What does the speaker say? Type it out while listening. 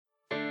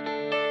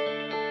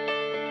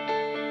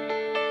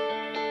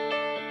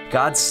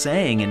God's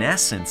saying, in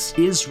essence,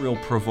 Israel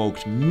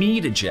provoked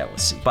me to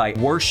jealousy by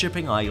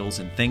worshiping idols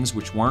and things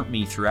which weren't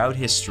me throughout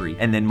history,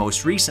 and then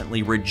most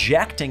recently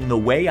rejecting the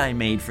way I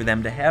made for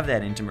them to have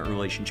that intimate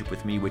relationship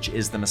with me, which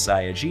is the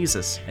Messiah,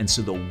 Jesus. And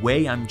so the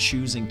way I'm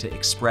choosing to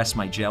express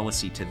my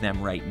jealousy to them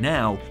right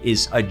now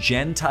is a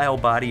Gentile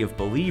body of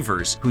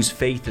believers whose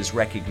faith is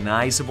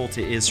recognizable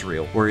to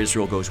Israel, where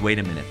Israel goes, wait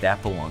a minute,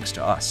 that belongs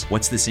to us.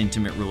 What's this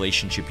intimate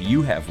relationship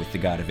you have with the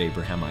God of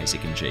Abraham,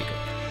 Isaac, and Jacob?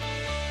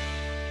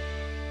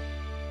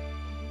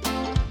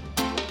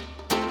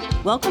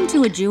 Welcome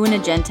to A Jew and a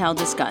Gentile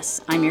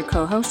Discuss. I'm your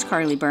co-host,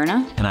 Carly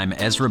Berna. And I'm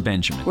Ezra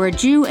Benjamin. We're a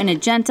Jew and a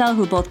Gentile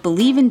who both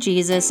believe in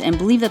Jesus and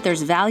believe that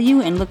there's value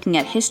in looking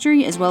at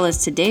history as well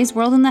as today's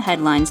world in the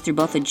headlines through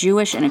both a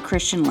Jewish and a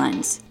Christian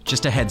lens.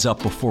 Just a heads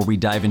up before we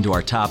dive into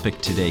our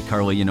topic today,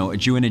 Carly, A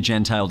Jew and a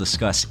Gentile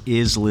Discuss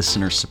is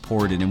listener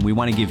supported, and we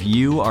want to give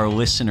you, our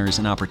listeners,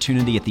 an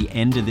opportunity at the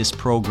end of this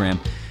program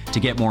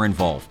to get more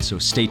involved. So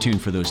stay tuned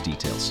for those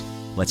details.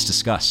 Let's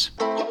discuss.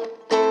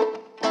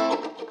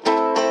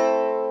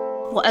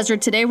 Well, Ezra,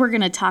 today we're going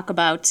to talk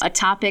about a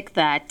topic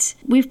that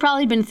we've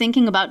probably been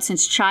thinking about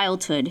since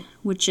childhood,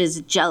 which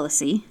is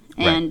jealousy.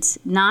 Right. And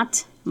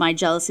not my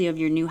jealousy of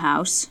your new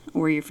house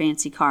or your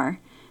fancy car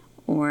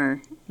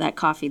or that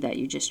coffee that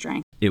you just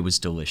drank. It was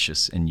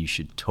delicious, and you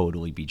should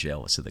totally be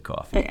jealous of the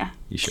coffee. Yeah.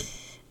 You should.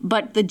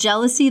 But the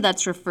jealousy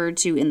that's referred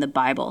to in the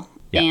Bible.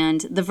 Yeah.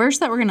 And the verse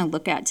that we're going to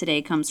look at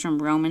today comes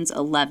from Romans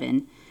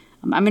 11.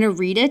 I'm going to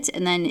read it,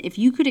 and then if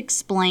you could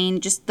explain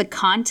just the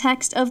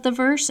context of the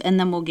verse, and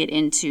then we'll get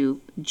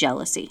into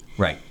jealousy.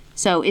 Right.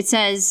 So it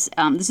says,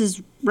 this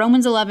is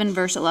Romans 11,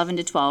 verse 11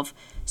 to 12.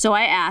 So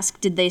I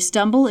ask, did they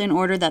stumble in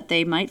order that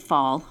they might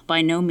fall?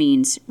 By no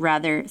means.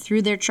 Rather,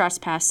 through their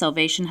trespass,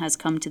 salvation has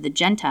come to the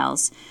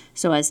Gentiles,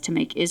 so as to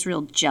make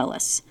Israel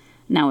jealous.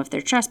 Now, if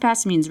their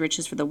trespass means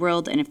riches for the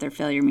world, and if their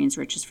failure means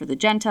riches for the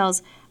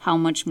Gentiles, how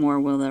much more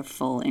will their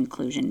full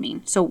inclusion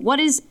mean? So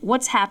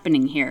what's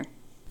happening here?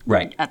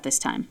 Right. At this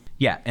time.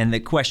 Yeah, and the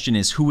question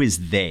is, who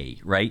is they,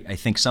 right? I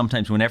think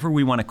sometimes whenever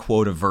we want to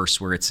quote a verse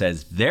where it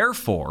says,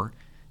 therefore,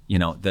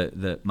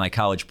 my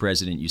college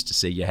president used to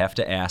say, you have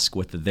to ask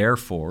what the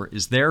therefore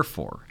is there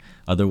for.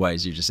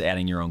 Otherwise, you're just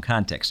adding your own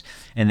context.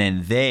 And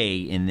then they,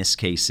 in this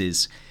case,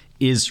 is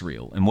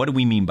Israel. And what do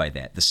we mean by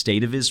that? The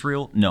state of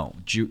Israel? No.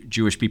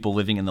 Jewish people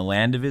living in the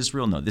land of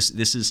Israel? No.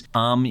 This is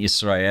Am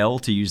Yisrael,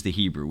 to use the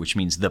Hebrew, which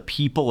means the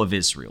people of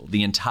Israel.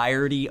 The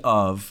entirety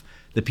of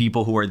the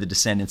people who are the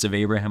descendants of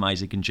Abraham,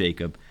 Isaac, and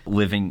Jacob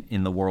living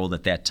in the world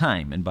at that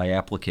time, and by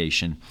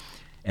application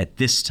at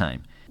this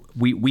time.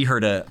 We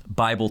heard a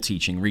Bible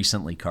teaching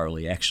recently,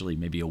 Carly, actually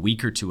maybe a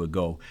week or two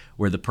ago,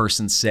 where the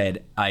person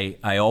said, I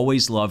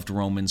always loved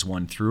Romans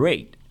 1 through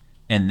 8.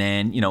 And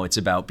then, it's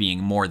about being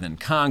more than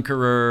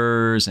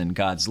conquerors and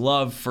God's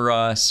love for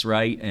us,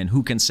 right? And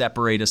who can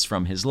separate us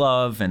from his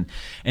love? And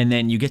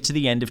then you get to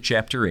the end of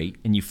chapter 8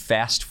 and you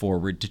fast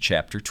forward to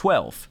chapter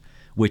 12.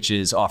 Which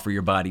is offer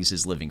your bodies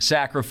as living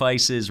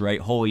sacrifices, right?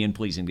 Holy and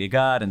pleasing to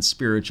God, and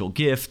spiritual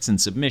gifts and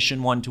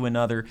submission one to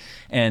another.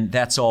 And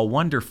that's all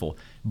wonderful.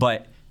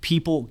 But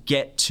people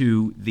get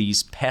to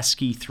these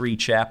pesky 3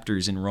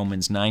 chapters in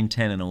Romans 9,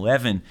 10, and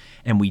 11,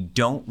 and we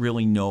don't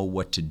really know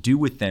what to do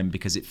with them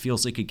because it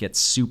feels like it gets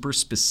super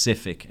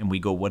specific, and we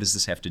go, what does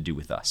this have to do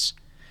with us?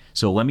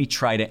 So let me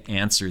try to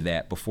answer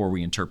that before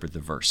we interpret the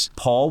verse.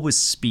 Paul was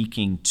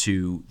speaking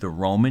to the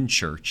Roman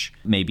church,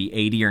 maybe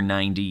 80 or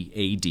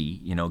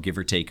 90 AD, give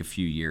or take a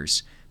few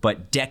years,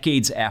 but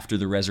decades after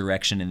the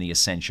resurrection and the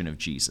ascension of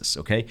Jesus,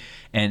 okay?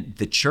 And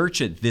the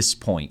church at this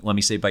point, let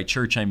me say by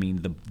church, I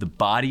mean the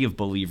body of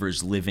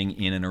believers living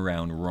in and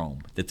around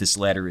Rome, that this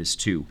letter is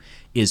to,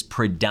 is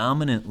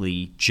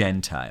predominantly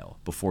Gentile.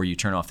 Before you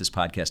turn off this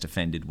podcast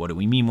offended, what do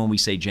we mean when we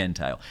say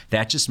Gentile?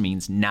 That just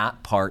means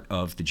not part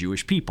of the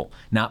Jewish people,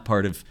 not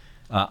part of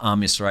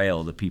Am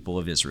Yisrael, the people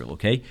of Israel,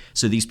 okay?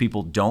 So these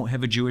people don't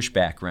have a Jewish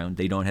background,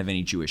 they don't have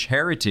any Jewish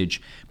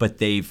heritage, but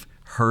they've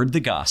heard the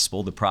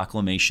gospel, the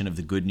proclamation of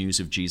the good news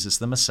of Jesus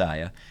the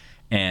Messiah,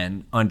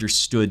 and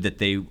understood that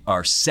they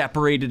are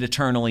separated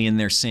eternally in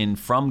their sin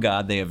from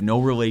God. They have no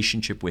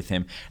relationship with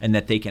him, and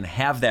that they can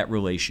have that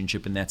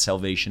relationship and that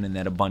salvation and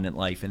that abundant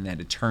life and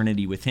that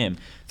eternity with him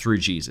through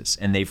Jesus.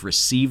 And they've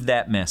received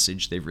that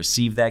message. They've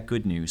received that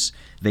good news.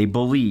 They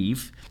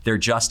believe, they're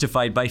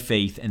justified by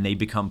faith, and they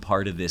become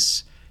part of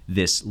this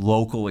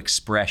local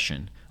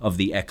expression of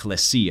the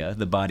ecclesia,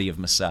 the body of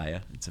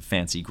Messiah. It's a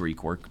fancy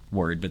Greek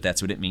word, but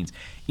that's what it means,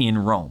 in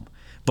Rome.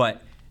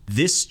 But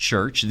this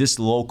church, this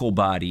local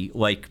body,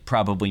 like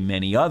probably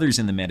many others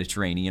in the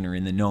Mediterranean or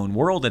in the known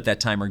world at that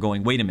time, are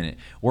going, wait a minute,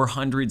 we're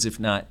hundreds of, if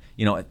not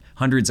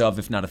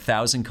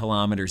 1,000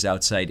 kilometers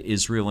outside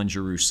Israel and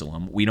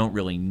Jerusalem. We don't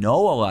really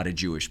know a lot of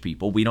Jewish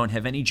people. We don't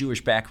have any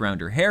Jewish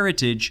background or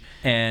heritage.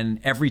 And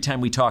every time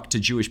we talk to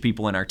Jewish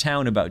people in our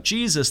town about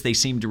Jesus, they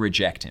seem to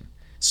reject him.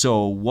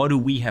 So what do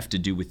we have to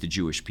do with the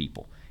Jewish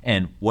people?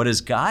 And what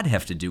does God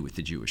have to do with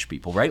the Jewish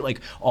people, right?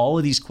 Like all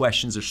of these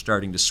questions are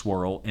starting to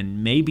swirl,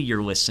 and maybe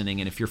you're listening,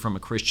 and if you're from a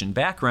Christian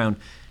background,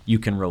 you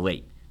can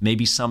relate.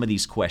 Maybe some of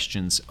these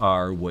questions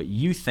are what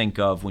you think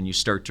of when you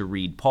start to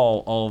read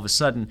Paul, all of a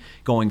sudden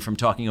going from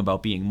talking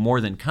about being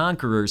more than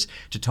conquerors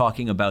to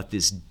talking about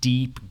this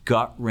deep,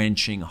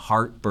 gut-wrenching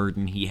heart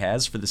burden he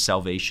has for the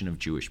salvation of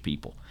Jewish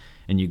people.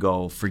 And you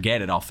go,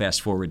 forget it, I'll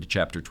fast forward to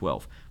chapter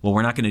 12. Well,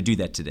 we're not going to do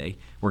that today.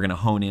 We're going to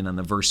hone in on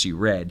the verse you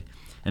read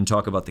and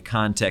talk about the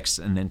context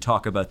and then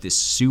talk about this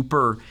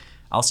super,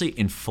 I'll say,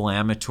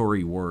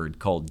 inflammatory word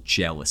called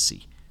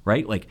jealousy.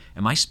 Right? Like,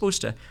 I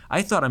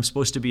thought I'm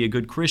supposed to be a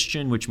good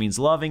Christian, which means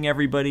loving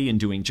everybody and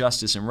doing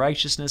justice and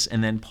righteousness.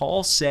 And then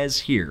Paul says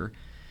here,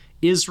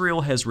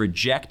 Israel has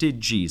rejected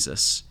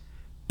Jesus,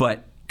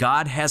 but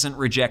God hasn't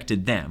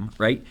rejected them,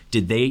 right?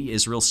 Did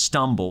Israel,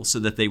 stumble so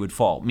that they would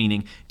fall?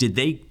 Meaning,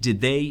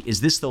 is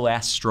this the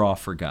last straw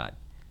for God?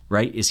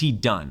 Right? Is he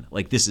done?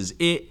 Like, this is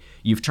it.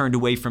 You've turned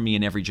away from me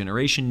in every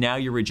generation. Now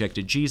you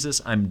rejected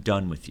Jesus. I'm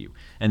done with you.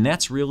 And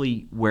that's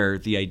really where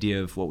the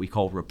idea of what we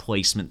call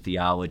replacement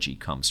theology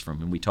comes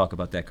from. And we talk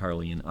about that,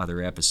 Carly, in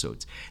other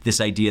episodes. This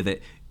idea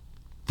that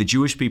the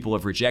Jewish people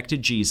have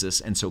rejected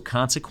Jesus, and so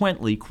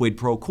consequently, quid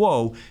pro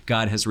quo,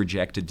 God has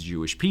rejected the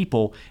Jewish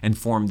people and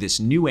formed this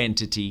new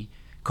entity,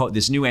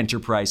 this new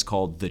enterprise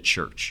called the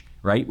church,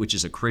 right? Which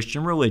is a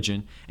Christian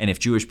religion. And if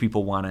Jewish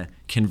people want to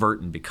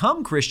convert and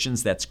become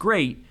Christians, that's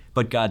great,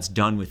 but God's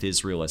done with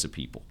Israel as a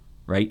people.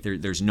 Right?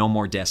 There's no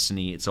more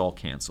destiny. It's all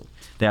canceled.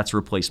 That's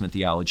replacement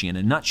theology in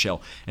a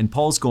nutshell. And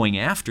Paul's going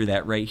after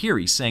that right here.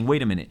 He's saying,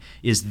 wait a minute,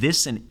 is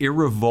this an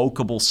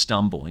irrevocable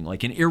stumbling,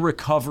 like an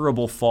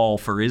irrecoverable fall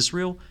for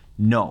Israel?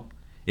 No.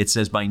 It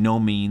says by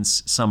no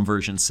means. Some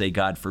versions say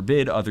God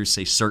forbid. Others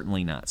say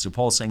certainly not. So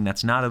Paul's saying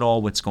that's not at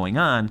all what's going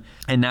on.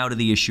 And now to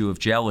the issue of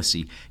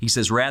jealousy. He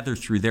says, rather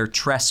through their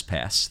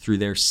trespass, through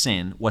their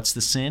sin. What's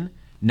the sin?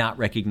 Not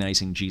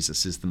recognizing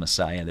Jesus is the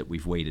Messiah that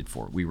we've waited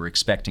for. We were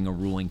expecting a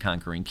ruling,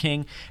 conquering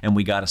king, and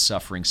we got a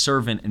suffering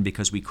servant. And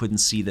because we couldn't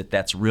see that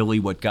that's really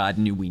what God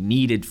knew we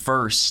needed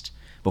first,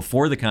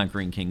 before the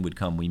conquering king would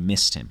come, we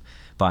missed him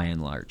by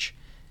and large,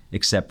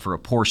 except for a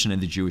portion of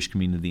the Jewish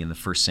community in the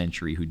first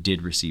century who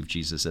did receive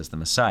Jesus as the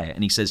Messiah.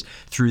 And he says,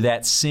 through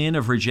that sin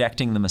of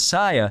rejecting the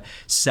Messiah,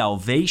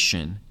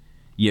 salvation,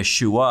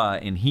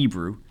 Yeshua in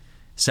Hebrew,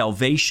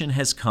 salvation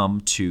has come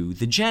to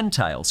the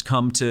Gentiles,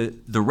 come to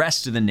the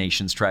rest of the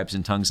nations, tribes,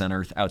 and tongues on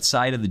earth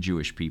outside of the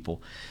Jewish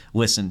people.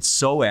 Listen,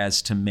 so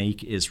as to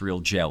make Israel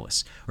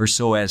jealous, or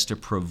so as to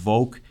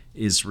provoke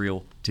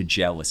Israel to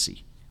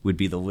jealousy, would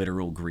be the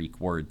literal Greek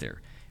word there.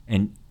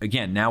 And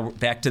again, now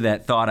back to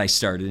that thought I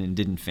started and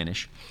didn't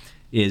finish,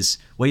 is,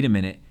 wait a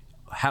minute,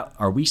 how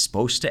are we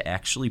supposed to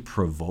actually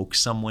provoke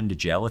someone to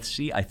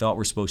jealousy? I thought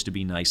we're supposed to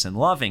be nice and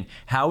loving.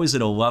 How is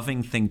it a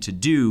loving thing to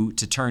do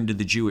to turn to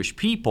the Jewish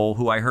people,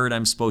 who I heard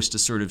I'm supposed to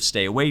sort of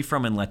stay away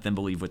from and let them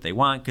believe what they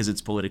want because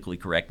it's politically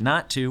correct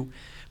not to,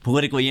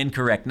 politically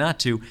incorrect not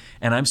to,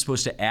 and I'm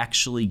supposed to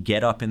actually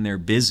get up in their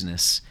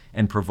business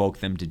and provoke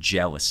them to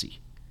jealousy?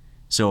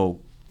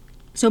 So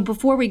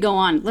before we go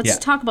on, let's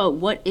talk about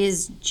what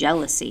is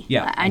jealousy.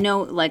 Yeah. I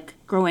know, like,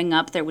 growing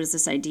up, there was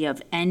this idea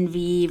of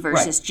envy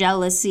versus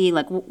jealousy.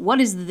 Like,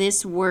 what is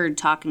this word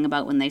talking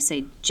about when they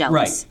say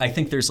jealous? Right. I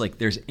think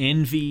there's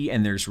envy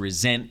and there's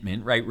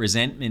resentment, right?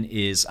 Resentment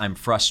is I'm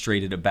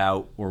frustrated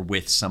about or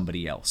with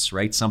somebody else,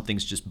 right?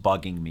 Something's just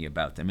bugging me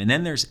about them. And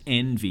then there's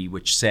envy,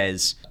 which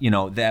says,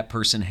 that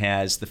person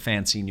has the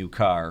fancy new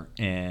car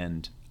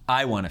and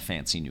I want a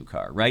fancy new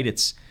car, right?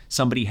 It's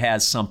somebody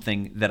has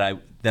something that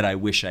I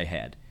wish I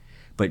had.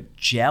 But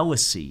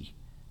jealousy,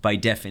 by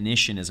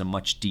definition, is a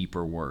much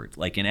deeper word.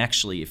 And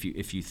actually,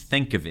 if you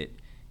think of it,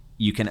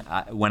 you can.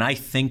 When I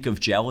think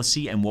of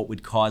jealousy and what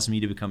would cause me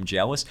to become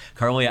jealous,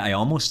 Carly, I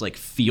almost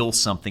feel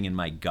something in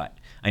my gut.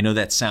 I know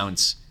that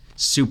sounds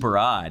super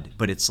odd,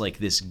 but it's like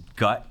this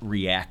gut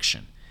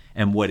reaction.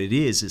 And what it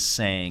is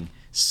saying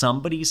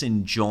somebody's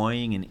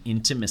enjoying an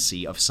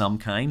intimacy of some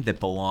kind that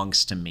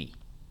belongs to me.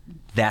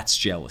 That's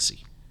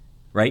jealousy.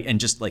 Right? And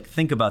just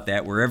think about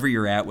that wherever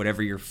you're at,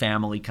 whatever your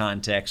family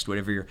context,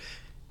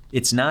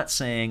 it's not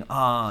saying,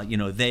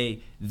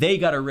 they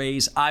got a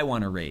raise, I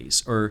want a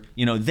raise, or,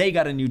 they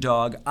got a new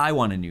dog, I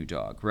want a new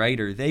dog, right?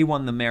 Or they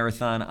won the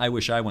marathon, I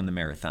wish I won the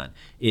marathon.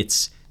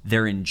 It's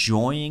they're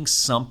enjoying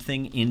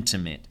something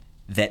intimate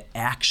that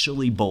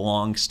actually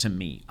belongs to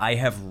me. I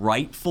have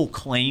rightful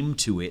claim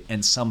to it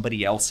and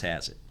somebody else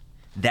has it.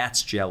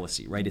 That's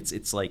jealousy, right?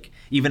 It's like,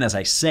 even as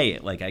I say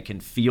it, I can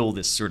feel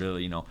this sort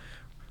of,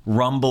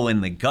 rumble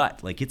in the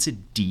gut. It's a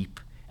deep,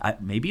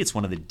 maybe it's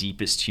one of the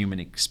deepest human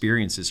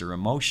experiences or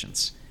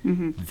emotions.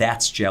 Mm-hmm.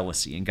 That's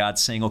jealousy. And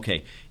God's saying,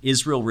 okay,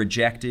 Israel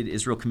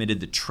committed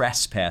the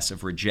trespass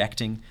of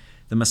rejecting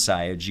the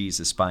Messiah,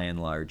 Jesus, by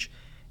and large.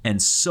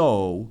 And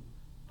so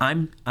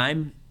I'm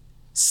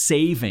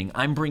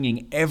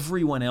bringing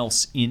everyone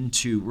else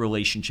into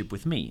relationship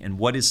with me. And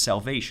what is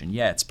salvation?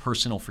 Yeah, it's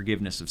personal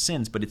forgiveness of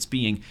sins, but it's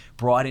being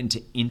brought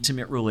into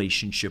intimate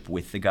relationship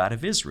with the God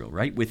of Israel,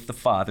 right? With the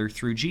Father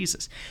through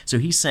Jesus. So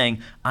he's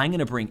saying, I'm going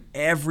to bring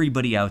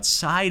everybody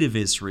outside of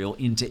Israel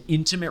into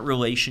intimate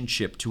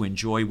relationship to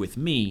enjoy with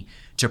me,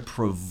 to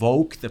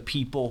provoke the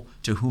people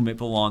to whom it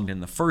belonged in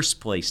the first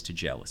place to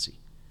jealousy.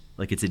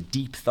 Like it's a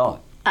deep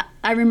thought.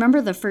 I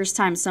remember the first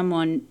time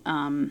someone,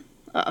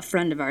 a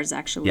friend of ours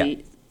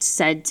actually,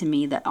 said to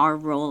me that our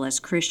role as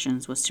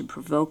Christians was to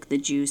provoke the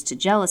Jews to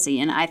jealousy.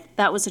 And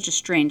that was such a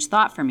strange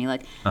thought for me.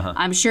 Like,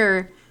 I'm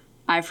sure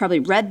I've probably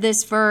read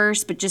this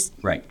verse, but just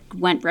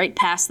went right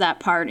past that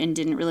part and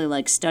didn't really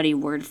like study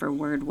word for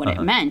word what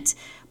it meant.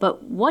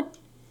 But what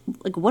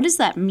does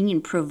that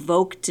mean,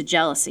 provoke to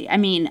jealousy? I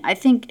mean, I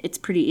think it's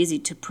pretty easy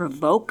to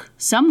provoke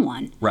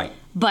someone. Right.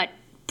 But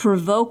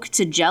provoke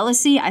to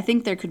jealousy, I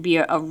think there could be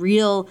a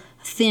real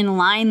thin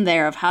line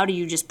there of how do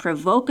you just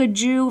provoke a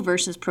Jew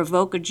versus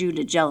provoke a Jew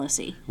to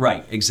jealousy.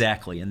 Right,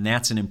 exactly. And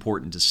that's an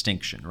important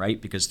distinction,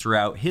 right? Because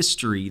throughout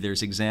history,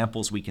 there's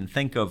examples we can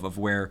think of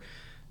where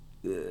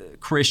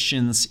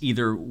Christians,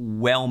 either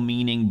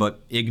well-meaning but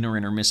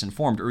ignorant or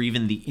misinformed, or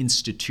even the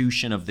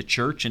institution of the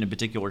church in a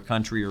particular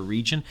country or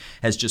region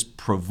has just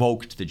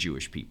provoked the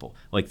Jewish people.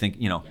 Like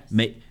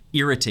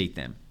irritate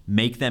them,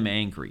 make them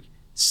angry,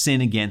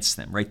 sin against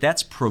them, right?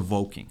 That's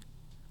provoking.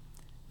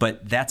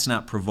 But that's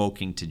not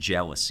provoking to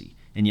jealousy.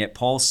 And yet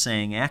Paul's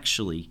saying,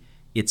 actually,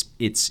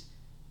 it's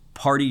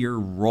part of your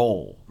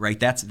role, right?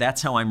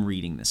 That's how I'm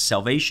reading this.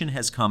 Salvation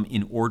has come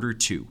in order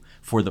to,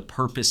 for the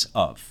purpose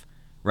of,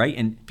 right?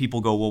 And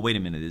people go, well, wait a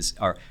minute,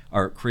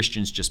 are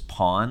Christians just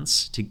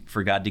pawns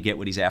for God to get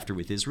what he's after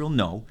with Israel?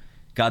 No.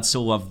 God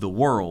so loved the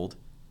world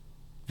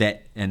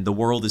and the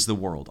world is the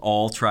world,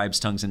 all tribes,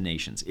 tongues, and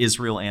nations,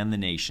 Israel and the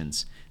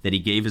nations, that he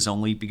gave his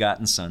only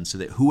begotten Son so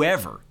that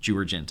whoever, Jew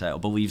or Gentile,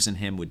 believes in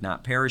him would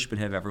not perish but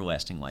have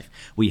everlasting life.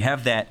 We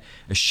have that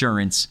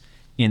assurance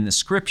in the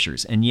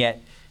Scriptures. And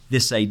yet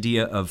this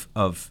idea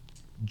of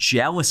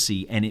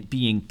jealousy and it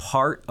being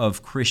part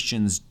of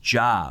Christians'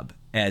 job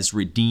as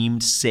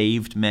redeemed,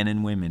 saved men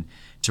and women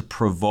to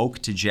provoke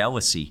to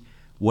jealousy,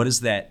 what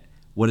does that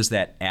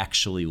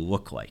actually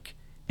look like?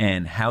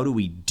 And how do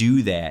we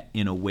do that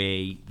in a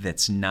way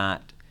that's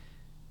not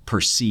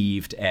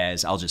perceived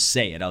as, I'll just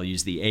say it, I'll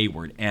use the A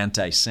word,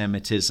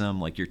 anti-Semitism,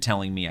 like you're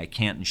telling me I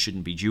can't and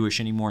shouldn't be Jewish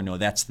anymore? No,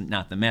 that's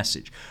not the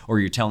message. Or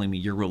you're telling me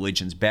your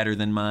religion's better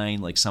than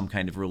mine, like some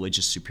kind of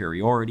religious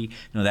superiority?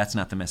 No, that's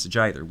not the message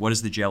either. What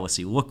does the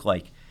jealousy look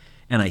like?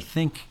 And I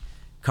think,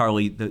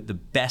 Carly, the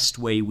best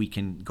way we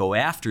can go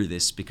after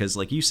this, because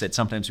like you said,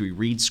 sometimes we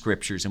read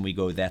scriptures and we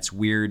go, that's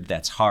weird,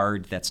 that's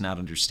hard, that's not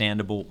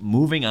understandable.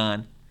 Moving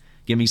on.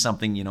 Give me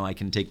something, I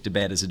can take to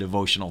bed as a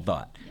devotional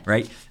thought,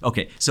 right?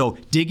 Okay, so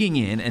digging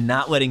in and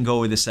not letting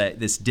go of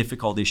this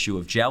difficult issue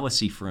of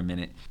jealousy for a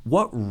minute.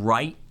 What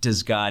right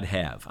does God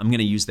have? I'm going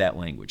to use that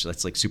language.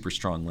 That's like super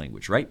strong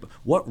language, right? But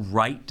what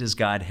right does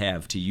God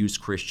have to use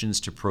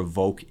Christians to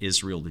provoke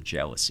Israel to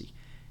jealousy?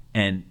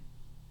 And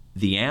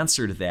the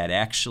answer to that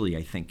actually,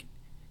 I think,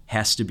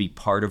 has to be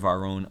part of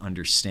our own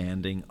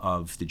understanding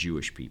of the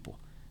Jewish people.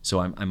 So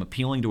I'm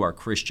appealing to our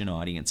Christian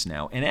audience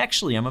now. And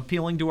actually, I'm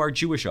appealing to our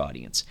Jewish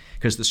audience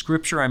because the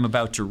scripture I'm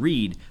about to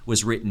read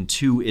was written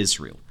to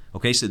Israel.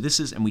 Okay, so this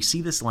is, and we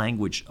see this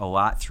language a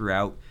lot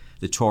throughout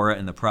the Torah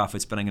and the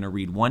prophets, but I'm going to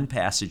read one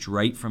passage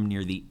right from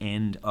near the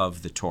end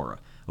of the Torah.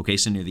 Okay,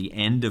 so near the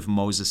end of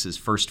Moses'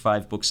 first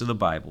 5 books of the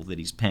Bible that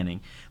he's penning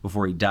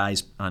before he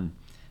dies on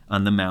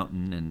the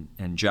mountain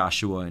and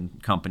Joshua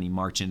and company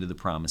march into the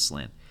promised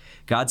land.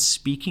 God's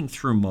speaking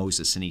through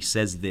Moses, and he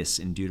says this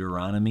in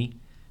Deuteronomy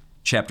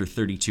chapter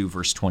 32,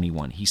 verse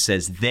 21. He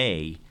says,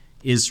 they,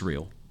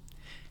 Israel,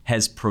 they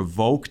have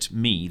provoked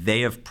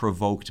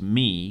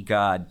me,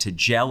 God, to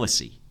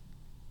jealousy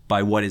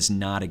by what is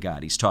not a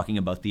God. He's talking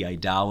about the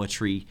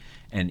idolatry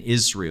and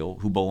Israel,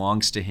 who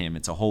belongs to him.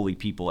 It's a holy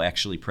people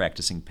actually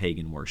practicing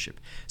pagan worship.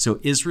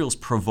 So Israel's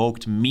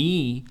provoked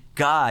me,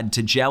 God,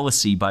 to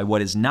jealousy by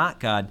what is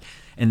not God,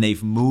 and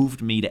they've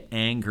moved me to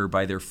anger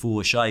by their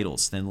foolish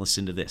idols. Then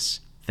listen to this.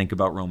 Think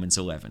about Romans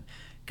 11.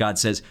 God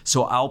says,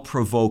 so I'll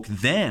provoke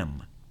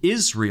them,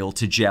 Israel,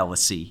 to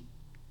jealousy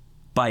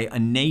by a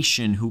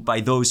nation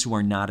by those who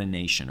are not a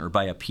nation, or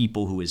by a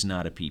people who is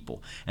not a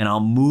people. And I'll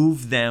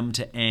move them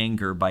to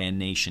anger by a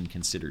nation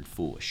considered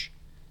foolish.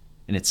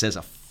 And it says,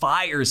 a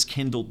fire is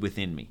kindled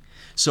within me.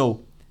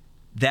 So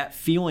that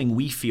feeling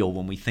we feel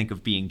when we think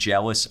of being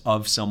jealous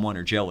of someone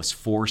or jealous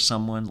for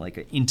someone, like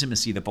an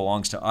intimacy that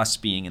belongs to us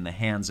being in the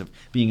hands of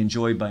being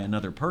enjoyed by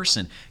another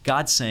person,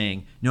 God's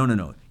saying,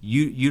 no,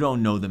 you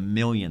don't know the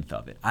millionth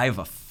of it. I have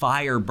a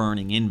fire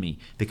burning in me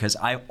because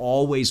I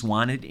always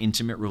wanted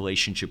intimate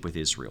relationship with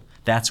Israel.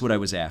 That's what I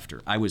was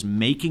after. I was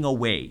making a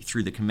way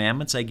through the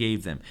commandments I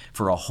gave them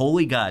for a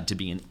holy God to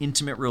be in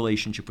intimate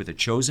relationship with a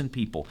chosen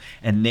people,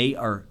 and they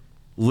are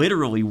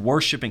literally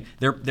worshiping.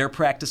 They're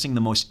practicing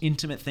the most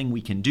intimate thing we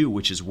can do,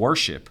 which is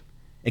worship,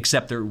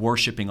 except they're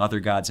worshiping other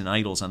gods and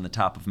idols on the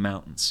top of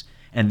mountains,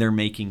 and they're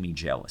making me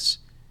jealous.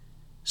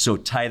 So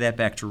tie that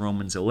back to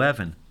Romans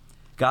 11.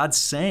 God's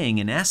saying,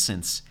 in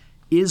essence,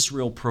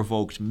 Israel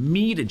provoked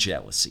me to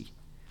jealousy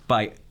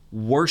by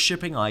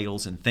worshiping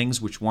idols and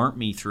things which weren't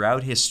me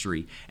throughout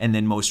history, and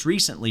then most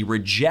recently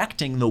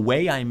rejecting the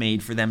way I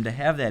made for them to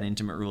have that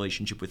intimate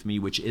relationship with me,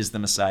 which is the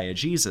Messiah,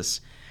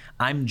 Jesus.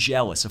 I'm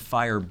jealous. A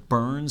fire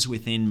burns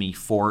within me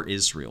for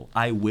Israel.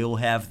 I will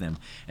have them.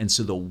 And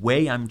so the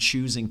way I'm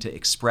choosing to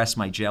express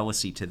my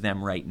jealousy to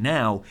them right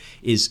now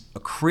is a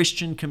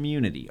Christian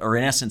community, or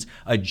in essence,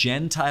 a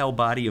Gentile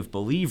body of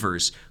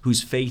believers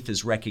whose faith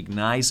is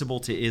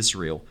recognizable to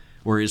Israel,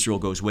 where Israel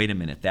goes, wait a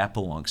minute, that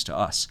belongs to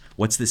us.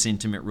 What's this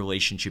intimate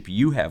relationship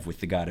you have with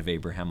the God of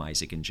Abraham,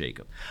 Isaac, and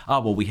Jacob?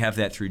 Well, we have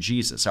that through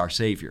Jesus, our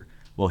Savior.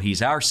 Well,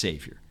 he's our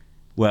Savior.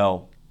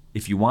 Well,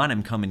 if you want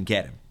him, come and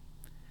get him.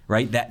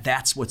 Right?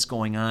 That's what's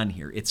going on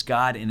here. It's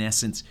God, in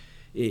essence.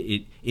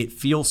 It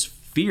feels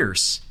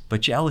fierce,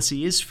 but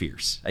jealousy is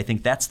fierce. I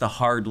think that's the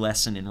hard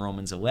lesson in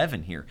Romans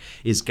 11 here,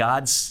 is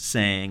God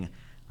saying,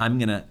 I'm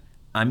going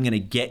to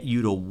get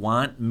you to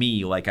want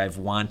me like I've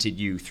wanted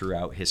you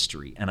throughout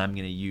history, and I'm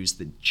going to use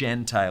the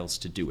Gentiles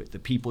to do it, the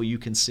people you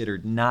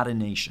considered not a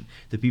nation,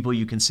 the people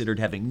you considered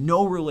having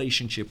no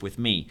relationship with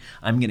me.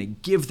 I'm going to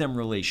give them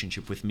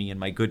relationship with me in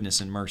my goodness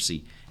and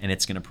mercy, and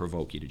it's going to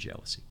provoke you to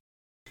jealousy.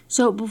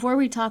 So before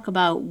we talk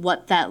about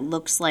what that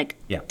looks like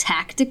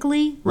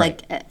tactically,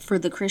 Right. like for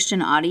the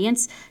Christian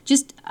audience,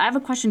 I have a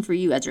question for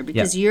you, Ezra,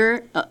 because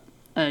you're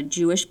a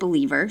Jewish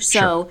believer. So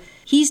Sure.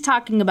 he's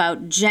talking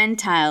about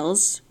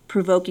Gentiles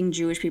provoking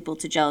Jewish people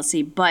to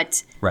jealousy,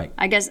 but Right.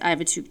 I guess I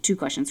have two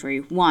questions for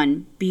you.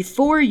 One,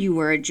 before you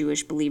were a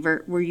Jewish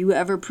believer, were you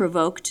ever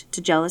provoked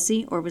to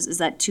jealousy, or is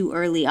that too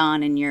early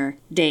on in your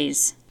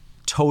days?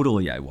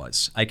 Totally I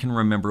was. I can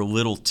remember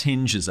little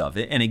tinges of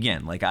it. And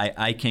again, like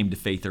I came to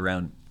faith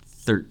around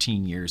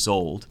 13 years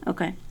old.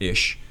 Okay.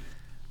 Ish.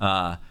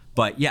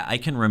 But yeah, I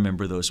can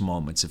remember those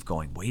moments of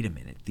going, wait a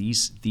minute,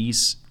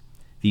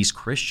 these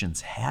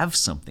Christians have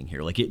something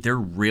here. Like they're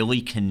really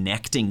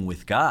connecting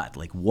with God.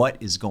 Like what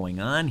is going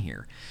on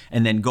here?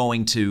 And then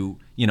going to,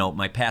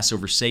 my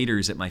Passover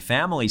Seders at my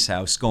family's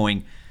house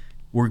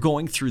we're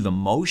going through the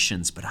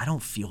motions, but I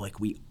don't feel like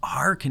we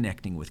are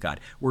connecting with God.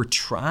 We're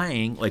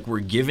trying, like we're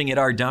giving it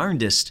our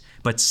darndest,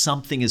 but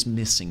something is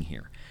missing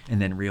here. And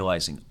then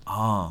realizing,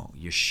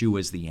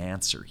 Yeshua's the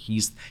answer.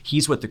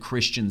 He's what the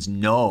Christians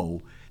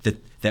know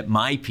that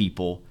my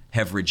people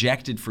have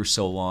rejected for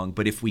so long,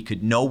 but if we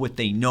could know what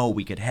they know,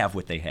 we could have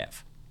what they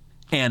have,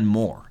 and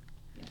more.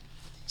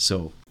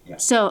 So,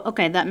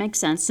 Okay, that makes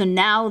sense. So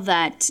now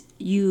that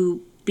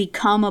you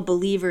become a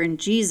believer in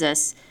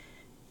Jesus,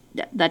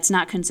 that's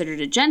not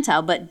considered a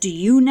Gentile, but do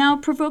you now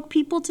provoke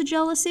people to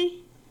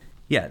jealousy?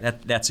 Yeah,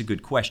 that's a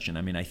good question.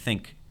 I mean, I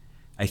think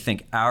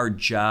our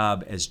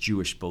job as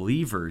Jewish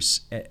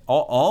believers,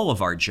 all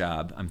of our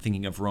job, I'm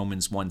thinking of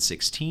Romans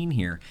 1:16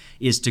 here,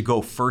 is to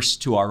go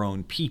first to our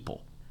own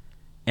people.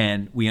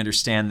 And we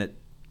understand that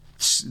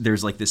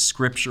there's like this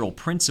scriptural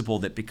principle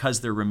that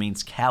because there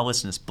remains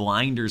callousness,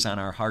 blinders on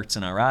our hearts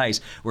and our eyes,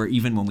 where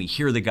even when we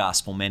hear the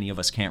gospel, many of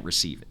us can't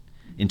receive it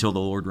until the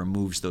Lord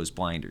removes those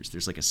blinders.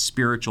 There's like a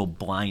spiritual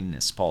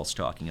blindness Paul's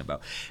talking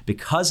about.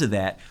 Because of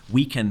that,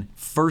 we can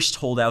first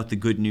hold out the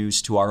good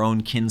news to our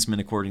own kinsmen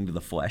according to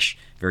the flesh,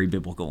 very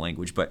biblical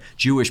language, but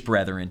Jewish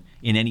brethren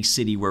in any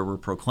city where we're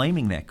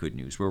proclaiming that good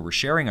news, where we're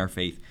sharing our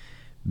faith.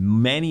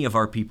 Many of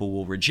our people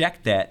will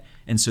reject that,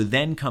 and so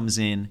then comes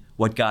in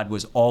what God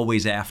was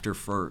always after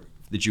for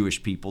the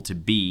Jewish people to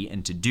be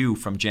and to do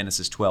from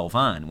Genesis 12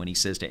 on, when he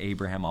says to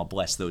Abraham, I'll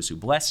bless those who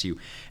bless you.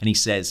 And he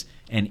says,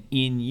 and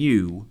in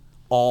you,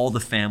 all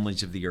the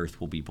families of the earth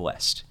will be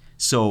blessed.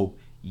 So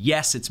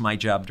yes, it's my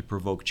job to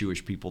provoke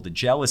Jewish people to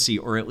jealousy,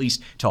 or at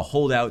least to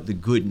hold out the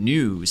good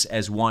news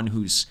as one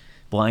whose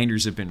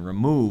blinders have been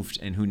removed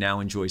and who now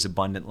enjoys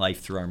abundant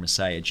life through our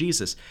Messiah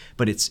Jesus.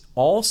 But it's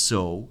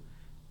also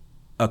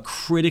a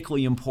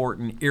critically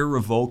important,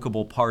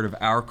 irrevocable part of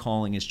our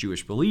calling as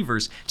Jewish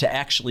believers to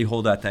actually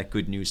hold out that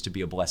good news to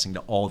be a blessing to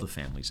all the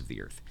families of the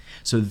earth.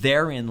 So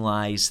therein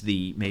lies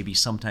the maybe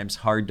sometimes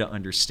hard to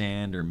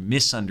understand or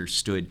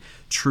misunderstood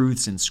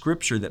truths in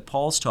Scripture that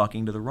Paul's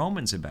talking to the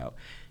Romans about.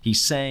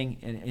 He's saying,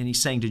 and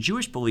he's saying to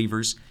Jewish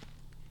believers,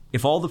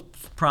 if all the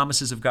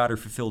promises of God are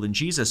fulfilled in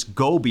Jesus,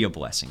 go be a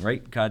blessing,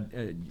 right?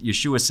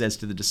 Yeshua says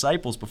to the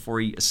disciples before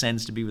he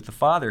ascends to be with the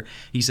Father,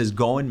 he says,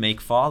 go and make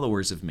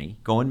followers of me,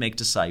 go and make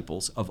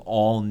disciples of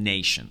all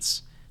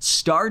nations,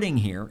 starting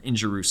here in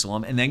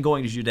Jerusalem and then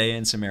going to Judea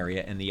and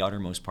Samaria and the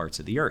uttermost parts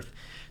of the earth.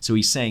 So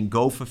he's saying,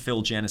 go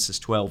fulfill Genesis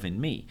 12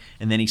 in me.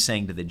 And then he's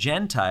saying to the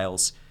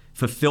Gentiles,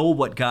 fulfill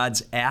what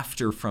God's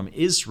after from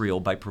Israel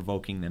by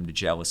provoking them to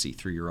jealousy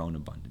through your own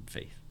abundant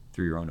faith,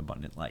 through your own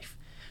abundant life.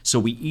 So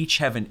we each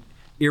have an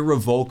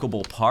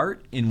irrevocable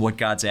part in what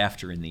God's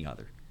after in the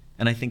other.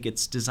 And I think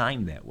it's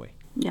designed that way.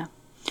 Yeah.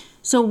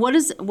 So what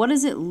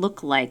does it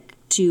look like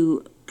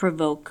to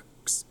provoke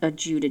a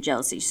Jew to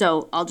jealousy?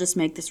 So I'll just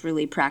make this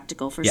really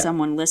practical for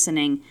someone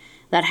listening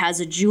that has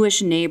a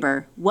Jewish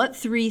neighbor. What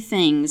 3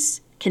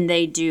 things can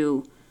they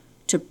do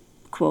to,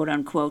 quote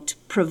unquote,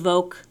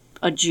 provoke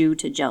a Jew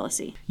to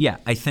jealousy? Yeah,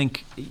 I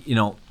think,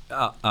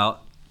 I'll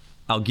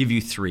give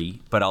you 3,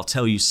 but I'll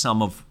tell you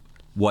some of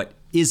what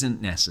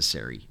isn't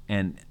necessary.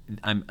 And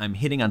I'm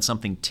hitting on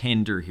something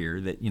tender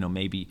here that,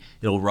 maybe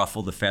it'll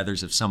ruffle the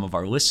feathers of some of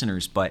our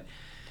listeners, but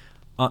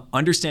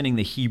understanding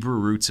the Hebrew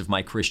roots of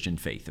my Christian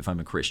faith, if I'm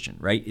a Christian,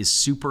 right, is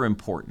super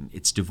important.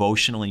 It's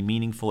devotionally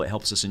meaningful. It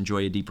helps us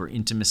enjoy a deeper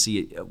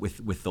intimacy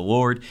with the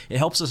Lord. It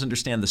helps us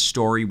understand the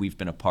story we've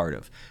been a part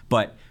of.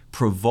 But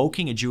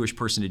provoking a Jewish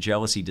person to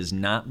jealousy does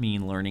not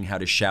mean learning how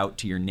to shout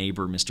to your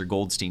neighbor, Mr.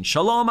 Goldstein,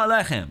 Shalom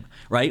Aleichem,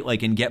 right?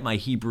 Like, and get my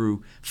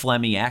Hebrew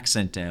phlegmy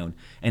accent down.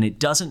 And it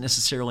doesn't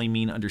necessarily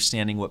mean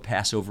understanding what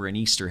Passover and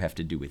Easter have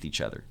to do with each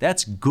other.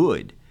 That's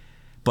good.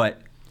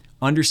 But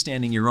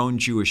understanding your own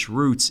Jewish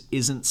roots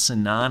isn't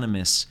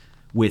synonymous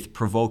with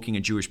provoking a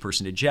Jewish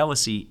person to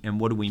jealousy. And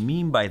what do we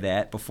mean by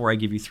that? Before I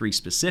give you 3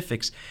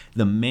 specifics,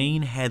 the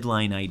main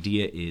headline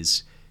idea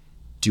is,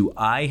 do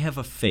I have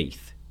a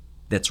faith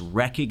that's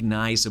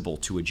recognizable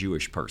to a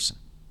Jewish person?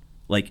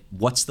 Like,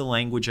 what's the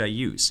language I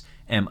use?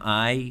 Am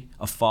I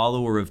a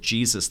follower of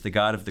Jesus, the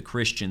God of the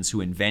Christians,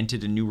 who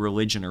invented a new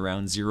religion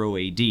around 0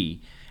 AD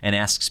and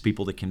asks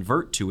people to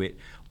convert to it?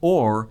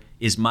 Or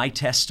is my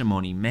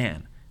testimony,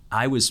 man,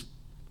 I was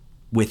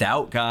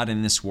without God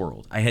in this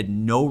world. I had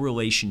no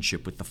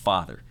relationship with the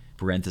Father,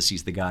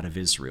 parentheses, the God of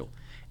Israel.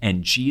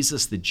 And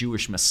Jesus, the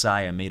Jewish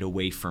Messiah, made a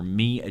way for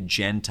me, a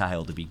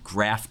Gentile, to be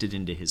grafted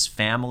into his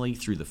family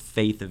through the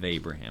faith of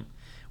Abraham,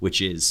 which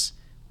is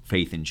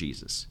faith in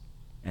Jesus.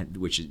 And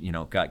which is,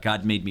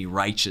 God made me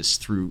righteous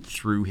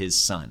through his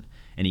Son.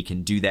 And he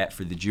can do that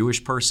for the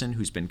Jewish person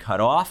who's been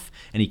cut off,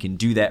 and he can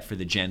do that for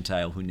the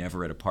Gentile who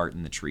never had a part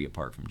in the tree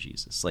apart from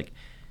Jesus. Like,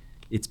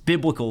 it's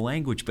biblical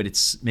language, but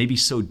it's maybe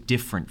so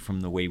different from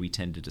the way we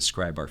tend to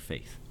describe our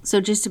faith. So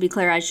just to be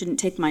clear, I shouldn't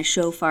take my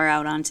shofar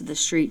out onto the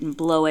street and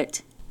blow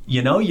it.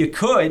 You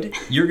could.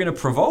 You're going to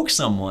provoke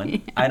someone. Yeah.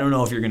 I don't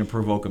know if you're going to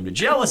provoke them to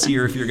jealousy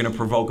or if you're going to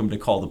provoke them to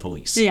call the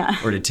police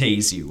or to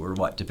tase you or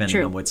what,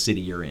 depending on what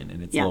city you're in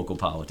and its local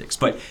politics.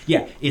 But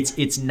yeah,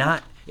 it's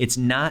not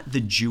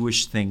the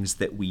Jewish things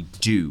that we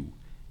do.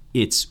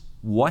 It's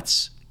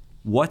what's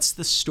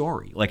the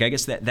story? Like, I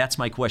guess that's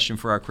my question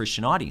for our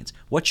Christian audience.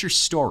 What's your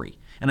story?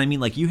 And I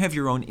mean, like, you have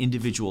your own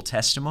individual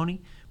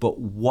testimony, but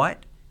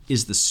what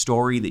is the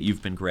story that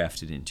you've been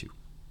grafted into?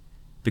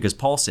 Because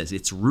Paul says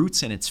its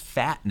roots and its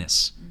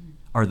fatness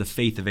are the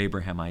faith of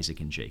Abraham, Isaac,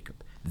 and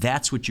Jacob.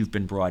 That's what you've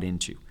been brought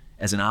into,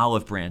 as an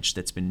olive branch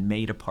that's been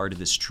made a part of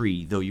this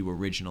tree, though you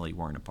originally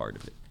weren't a part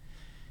of it.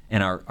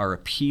 And our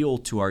appeal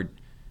to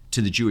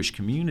the Jewish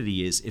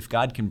community is, if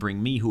God can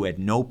bring me, who had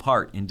no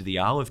part, into the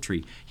olive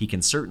tree, he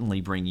can certainly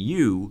bring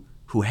you,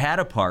 who had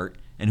a part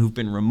and who've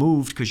been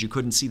removed because you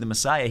couldn't see the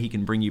Messiah, he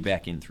can bring you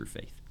back in through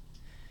faith.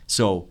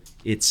 So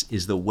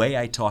is the way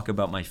I talk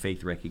about my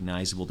faith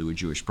recognizable to a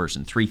Jewish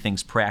person? 3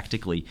 things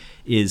practically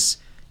is,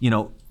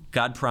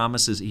 God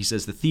promises, he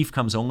says, the thief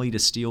comes only to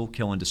steal,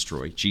 kill, and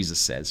destroy, Jesus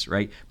says,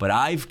 right? But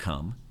I've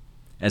come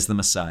as the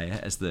Messiah,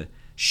 as the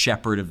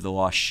shepherd of the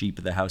lost sheep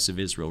of the house of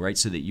Israel, right?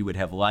 So that you would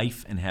have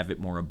life and have it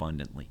more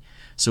abundantly.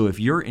 So if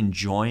you're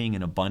enjoying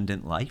an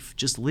abundant life,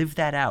 just live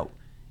that out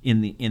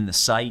in the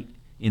sight,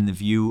 in the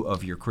view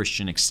of your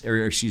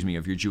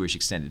of your Jewish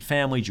extended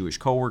family, Jewish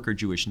coworker,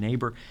 Jewish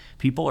neighbor.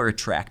 People are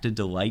attracted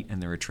to light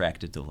and they're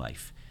attracted to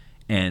life.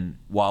 And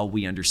while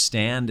we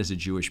understand as a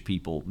Jewish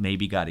people,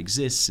 maybe God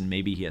exists and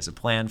maybe he has a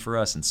plan for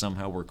us and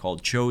somehow we're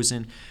called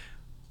chosen,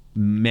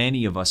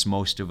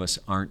 most of us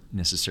aren't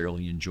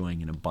necessarily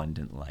enjoying an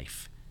abundant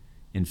life.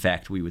 In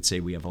fact, we would say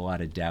we have a lot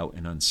of doubt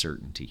and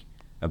uncertainty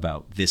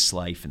about this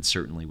life and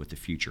certainly what the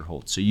future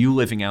holds. So you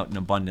living out an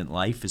abundant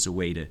life is a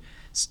way to,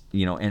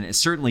 and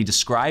certainly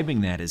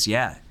describing that as,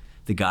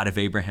 the God of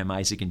Abraham,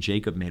 Isaac, and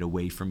Jacob made a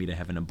way for me to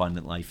have an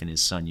abundant life in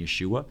his son,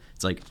 Yeshua.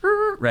 It's like,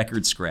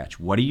 record scratch.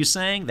 What are you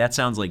saying? That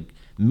sounds like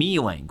me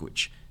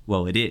language.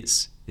 Well, it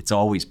is. It's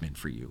always been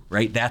for you,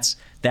 right? That's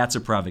a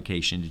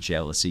provocation to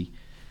jealousy.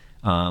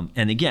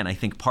 And again, I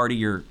think part of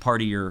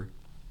your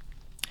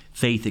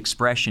faith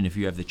expression, if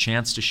you have the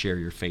chance to share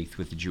your faith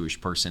with a Jewish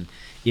person,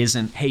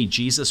 isn't, hey,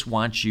 Jesus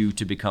wants you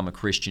to become a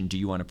Christian. Do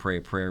you want to pray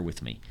a prayer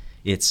with me?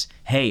 It's,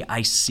 hey,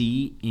 I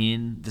see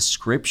in the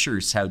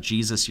scriptures how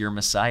Jesus, your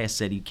Messiah,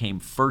 said he came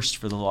first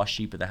for the lost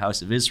sheep of the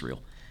house of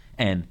Israel.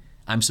 And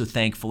I'm so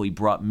thankful he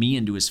brought me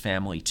into his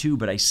family too,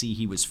 but I see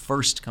he was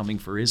first coming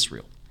for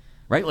Israel.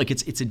 Right? Like,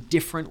 it's a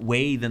different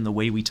way than the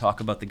way we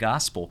talk about the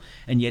gospel,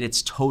 and yet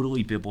it's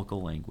totally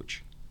biblical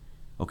language.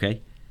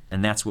 Okay?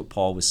 And that's what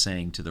Paul was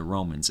saying to the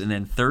Romans. And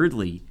then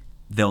thirdly,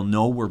 they'll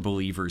know we're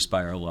believers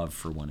by our love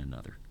for one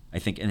another. I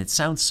think, and it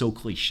sounds so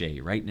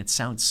cliche, right? And it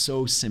sounds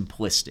so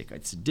simplistic.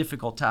 It's a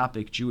difficult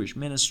topic, Jewish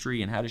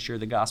ministry and how to share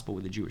the gospel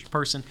with a Jewish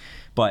person.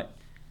 But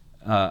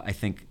I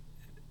think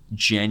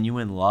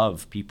genuine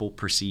love, people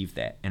perceive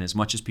that. And as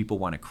much as people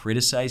want to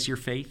criticize your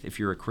faith, if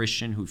you're a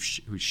Christian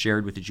who's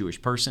shared with a Jewish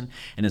person,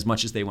 and as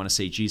much as they want to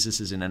say Jesus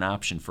isn't an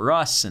option for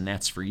us and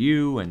that's for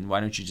you, and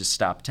why don't you just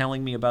stop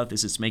telling me about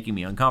this, it's making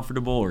me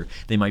uncomfortable, or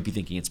they might be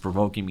thinking it's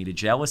provoking me to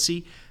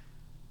jealousy.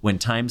 When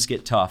times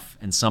get tough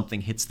and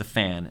something hits the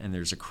fan and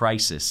there's a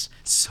crisis,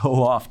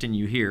 so often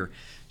you hear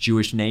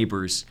Jewish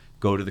neighbors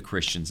go to the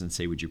Christians and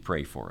say, would you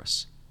pray for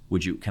us?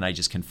 Can I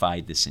just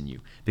confide this in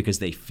you? Because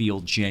they feel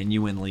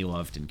genuinely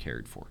loved and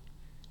cared for.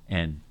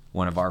 And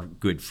one of our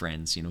good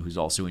friends, who's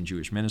also in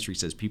Jewish ministry,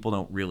 says people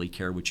don't really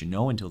care what you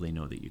know until they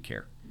know that you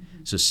care.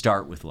 So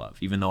start with love.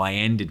 Even though I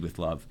ended with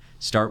love,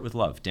 start with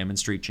love.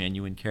 Demonstrate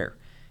genuine care.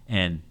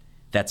 And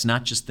that's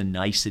not just the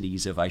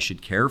niceties of I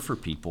should care for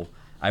people.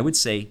 I would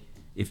say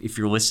if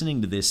you're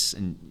listening to this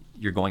and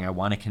you're going, I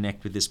want to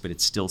connect with this, but it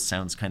still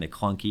sounds kind of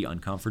clunky,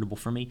 uncomfortable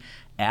for me,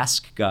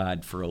 ask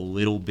God for a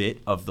little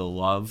bit of the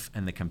love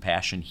and the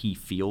compassion he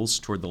feels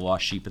toward the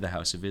lost sheep of the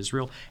house of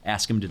Israel.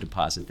 Ask him to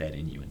deposit that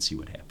in you and see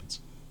what happens.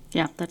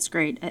 Yeah, that's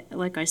great.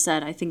 Like I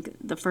said, I think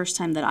the first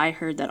time that I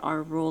heard that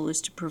our role is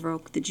to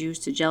provoke the Jews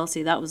to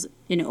jealousy, that was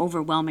an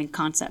overwhelming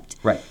concept.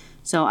 Right.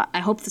 So I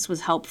hope this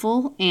was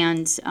helpful.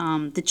 And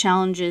the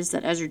challenges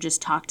that Ezra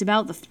just talked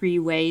about, the 3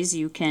 ways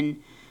you can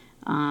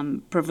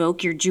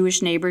provoke your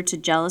Jewish neighbor to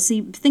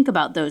jealousy, think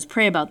about those,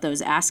 pray about those,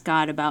 ask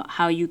God about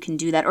how you can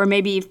do that. Or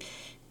maybe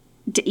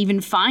to even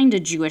find a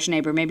Jewish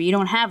neighbor. Maybe you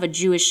don't have a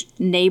Jewish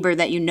neighbor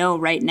that you know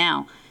right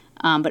now.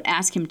 But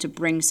ask him to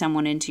bring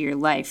someone into your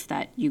life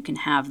that you can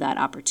have that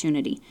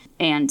opportunity.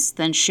 And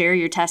then share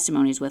your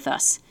testimonies with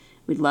us.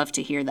 We'd love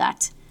to hear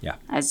that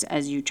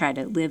as you try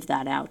to live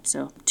that out.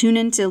 So tune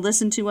in to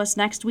listen to us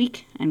next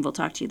week, and we'll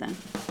talk to you then.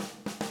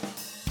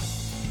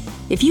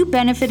 If you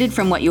benefited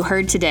from what you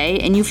heard today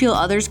and you feel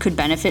others could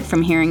benefit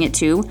from hearing it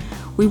too,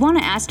 we want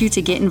to ask you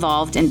to get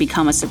involved and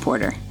become a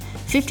supporter.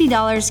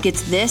 $50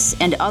 gets this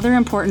and other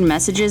important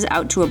messages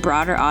out to a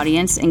broader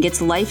audience and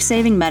gets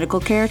life-saving medical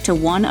care to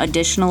one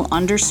additional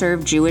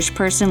underserved Jewish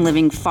person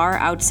living far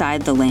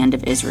outside the land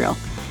of Israel.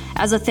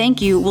 As a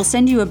thank you, we'll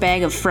send you a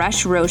bag of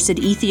fresh roasted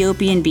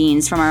Ethiopian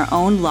beans from our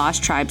own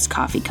Lost Tribes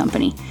Coffee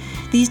Company.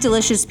 These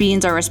delicious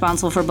beans are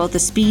responsible for both the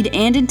speed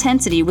and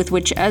intensity with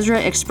which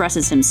Ezra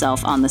expresses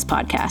himself on this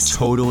podcast.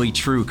 Totally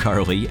true,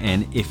 Carly.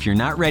 And if you're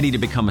not ready to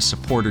become a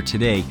supporter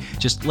today,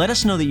 just let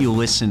us know that you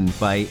listened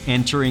by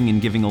entering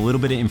and giving a little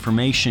bit of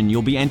information.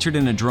 You'll be entered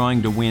in a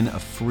drawing to win a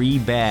free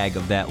bag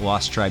of that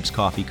Lost Tribes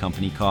Coffee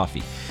Company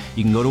coffee.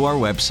 You can go to our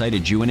website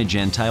at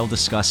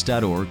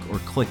JewandAGentileDiscuss.org or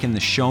click in the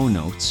show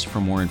notes for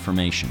more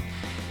information.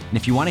 And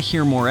if you want to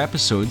hear more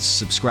episodes,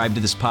 subscribe to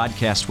this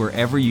podcast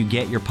wherever you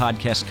get your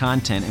podcast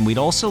content. And we'd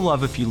also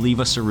love if you leave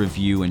us a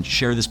review and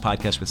share this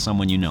podcast with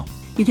someone you know.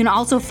 You can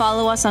also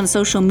follow us on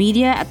social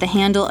media at the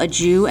handle A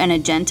Jew and a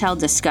Gentile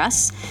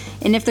Discuss.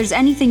 And if there's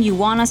anything you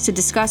want us to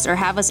discuss or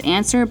have us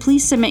answer,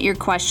 please submit your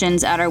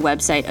questions at our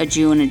website,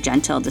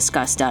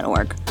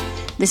 AJewandAGentileDiscuss.org.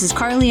 This is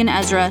Carly and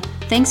Ezra.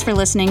 Thanks for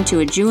listening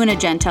to A Jew and a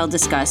Gentile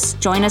Discuss.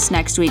 Join us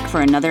next week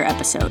for another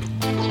episode.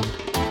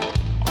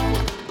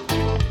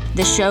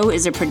 This show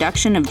is a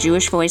production of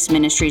Jewish Voice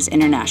Ministries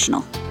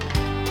International.